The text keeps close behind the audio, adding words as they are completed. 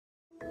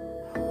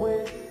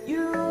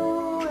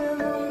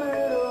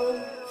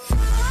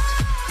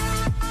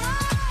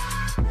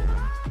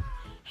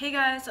Hey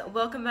guys,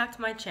 welcome back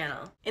to my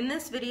channel. In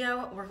this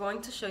video, we're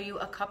going to show you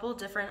a couple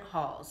different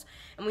hauls,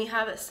 and we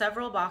have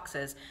several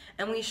boxes,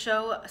 and we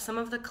show some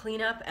of the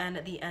cleanup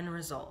and the end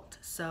result.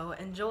 So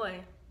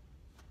enjoy.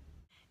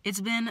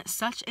 It's been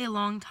such a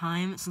long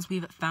time since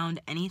we've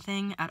found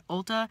anything at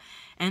ULTA,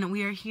 and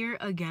we are here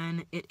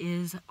again. It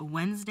is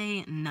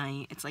Wednesday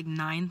night. It's like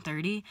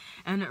 9:30,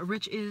 and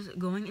Rich is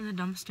going in the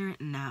dumpster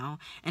now,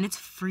 and it's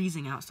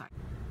freezing outside.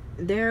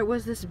 There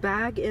was this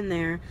bag in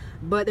there,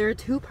 but there are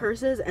two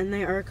purses, and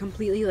they are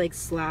completely like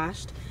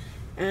slashed.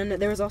 And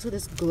there was also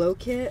this glow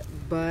kit,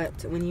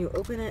 but when you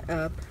open it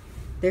up,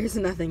 there's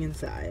nothing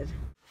inside.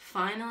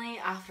 Finally,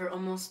 after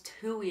almost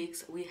 2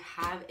 weeks, we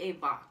have a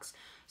box.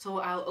 So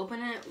I'll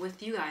open it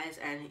with you guys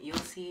and you'll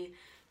see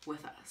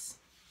with us.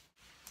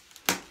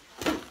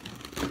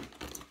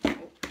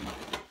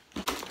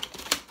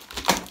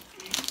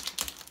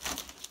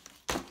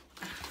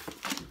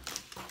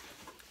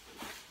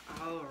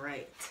 All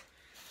right.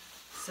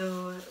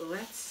 So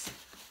let's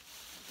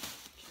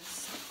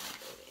just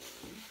go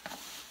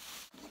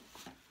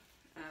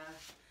in.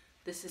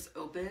 This is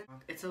open.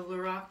 It's a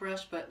Lorac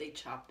brush, but they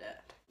chopped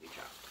it. We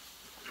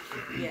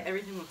chopped. Yeah,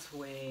 everything looks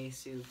way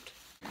souped.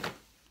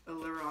 A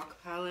Lorac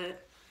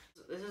palette.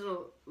 This is a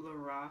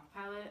Lorac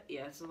palette.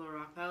 Yeah, it's a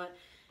Lorac palette,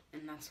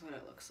 and that's what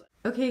it looks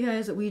like. Okay,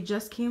 guys, we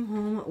just came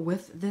home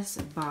with this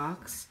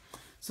box,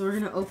 so we're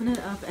gonna open it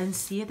up and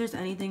see if there's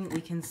anything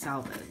we can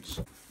salvage.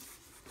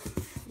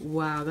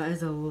 Wow, that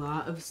is a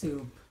lot of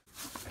soup.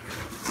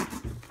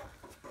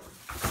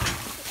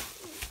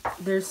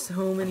 There's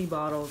so many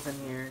bottles in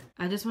here.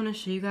 I just want to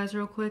show you guys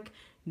real quick.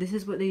 This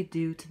is what they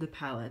do to the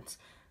pallets.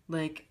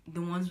 Like,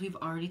 the ones we've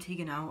already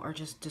taken out are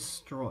just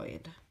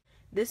destroyed.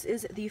 This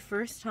is the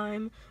first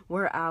time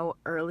we're out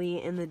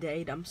early in the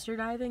day dumpster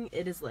diving.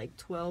 It is like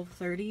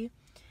 12:30,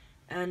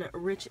 and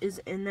Rich is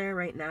in there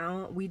right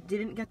now. We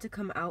didn't get to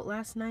come out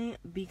last night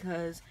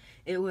because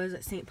it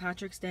was St.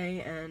 Patrick's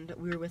Day and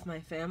we were with my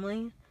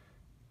family.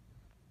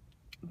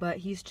 But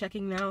he's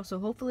checking now, so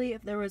hopefully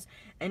if there was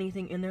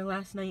anything in there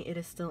last night, it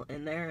is still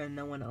in there and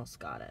no one else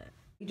got it.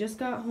 We just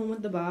got home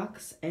with the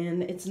box,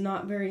 and it's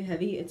not very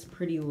heavy. It's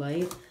pretty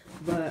light,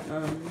 but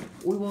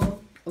we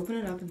will open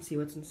it up and see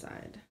what's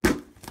inside.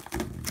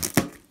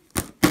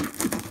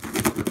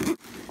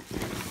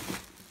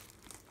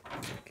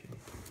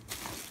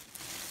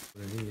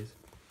 What are these?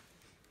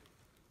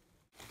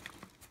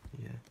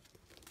 Yeah.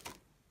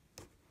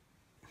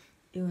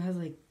 It has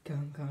like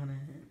gunk on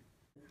it.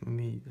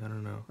 Maybe, I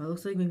don't know. It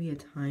looks like maybe a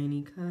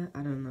tiny cut.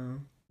 I don't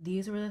know.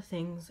 These were the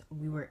things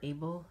we were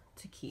able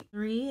to keep.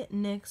 3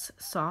 NYX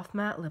Soft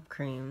Matte Lip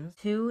Creams,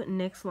 2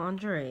 NYX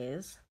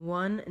Lingeries,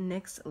 1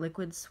 NYX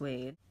Liquid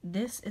Suede.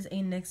 This is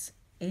a NYX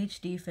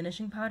HD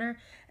finishing powder,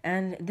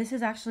 and this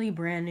is actually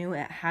brand new.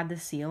 It had the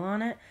seal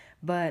on it,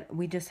 but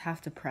we just have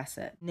to press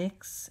it.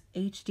 NYX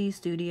HD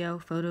Studio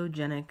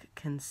Photogenic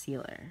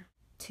Concealer.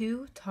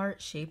 2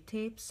 Tarte Shape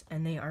Tapes,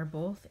 and they are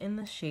both in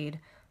the shade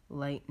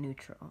Light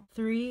Neutral.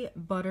 3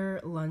 Butter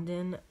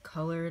London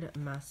Colored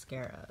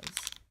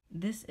Mascaras.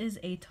 This is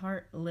a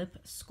Tarte Lip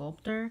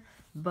Sculptor,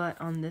 but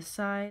on this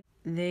side,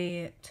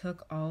 they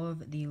took all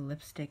of the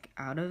lipstick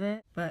out of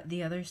it, but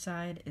the other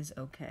side is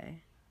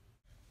okay.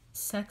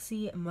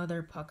 Sexy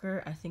Mother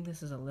Pucker, I think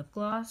this is a lip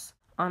gloss.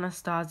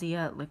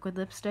 Anastasia liquid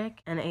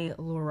lipstick, and a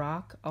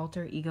Lorac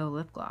Alter Ego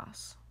lip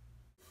gloss.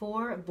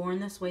 4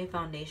 Born This Way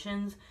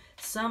foundations.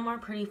 Some are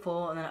pretty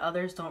full, and then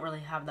others don't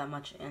really have that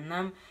much in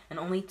them, and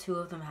only 2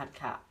 of them had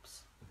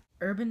caps.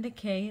 Urban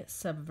Decay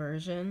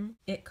Subversion,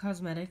 It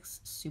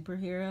Cosmetics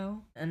Superhero,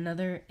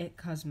 another It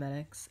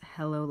Cosmetics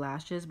Hello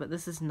Lashes, but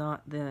this is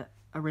not the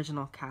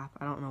original cap.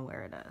 I don't know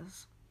where it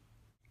is.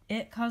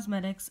 It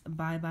Cosmetics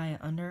Bye Bye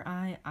Under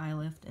Eye Eye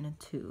Lift in a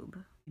Tube.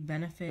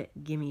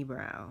 Benefit Gimme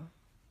Brow.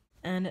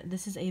 And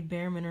this is a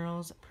Bare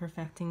Minerals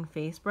Perfecting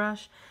Face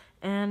Brush.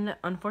 And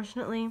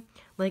unfortunately,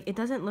 like, it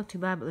doesn't look too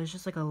bad, but there's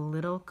just like a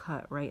little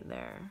cut right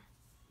there.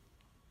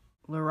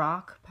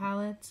 Lorac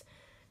palettes.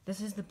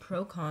 This is the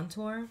Pro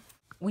Contour.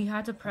 We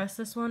had to press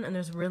this one, and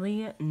there's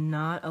really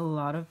not a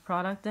lot of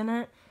product in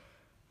it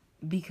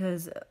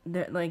because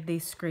they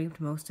scraped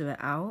most of it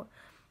out.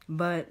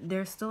 But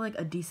there's still like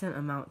a decent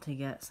amount to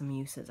get some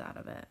uses out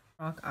of it.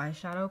 Rock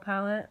eyeshadow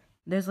palette.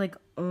 There's like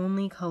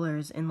only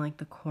colors in like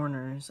the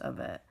corners of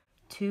it.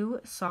 2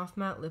 soft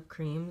matte lip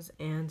creams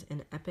and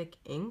an Epic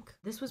ink.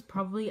 This was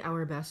probably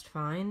our best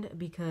find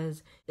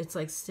because it's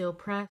like still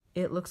pressed.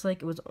 It looks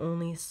like it was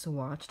only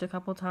swatched a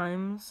couple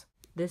times.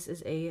 This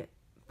is a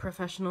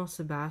Professional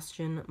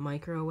Sebastian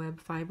microweb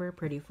fiber,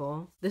 pretty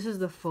full. This is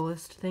the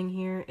fullest thing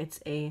here. It's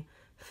a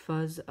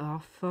Fuzz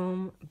Off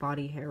Foam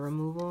body hair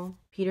removal.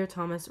 Peter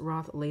Thomas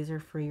Roth laser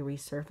free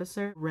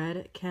resurfacer.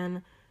 Red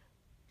Ken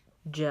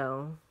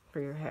gel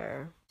for your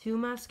hair. 2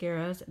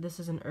 mascaras. This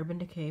is an Urban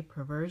Decay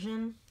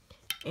Perversion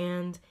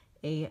and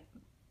a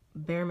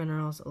Bare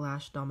Minerals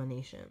Lash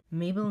Domination.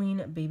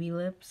 Maybelline Baby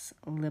Lips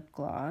lip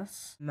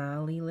gloss.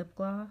 Mally lip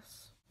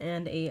gloss,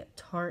 and a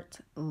Tarte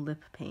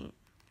lip paint.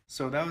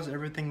 So that was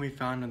everything we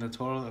found in the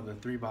total of the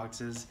 3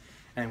 boxes,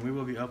 and we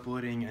will be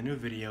uploading a new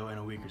video in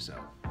a week or so.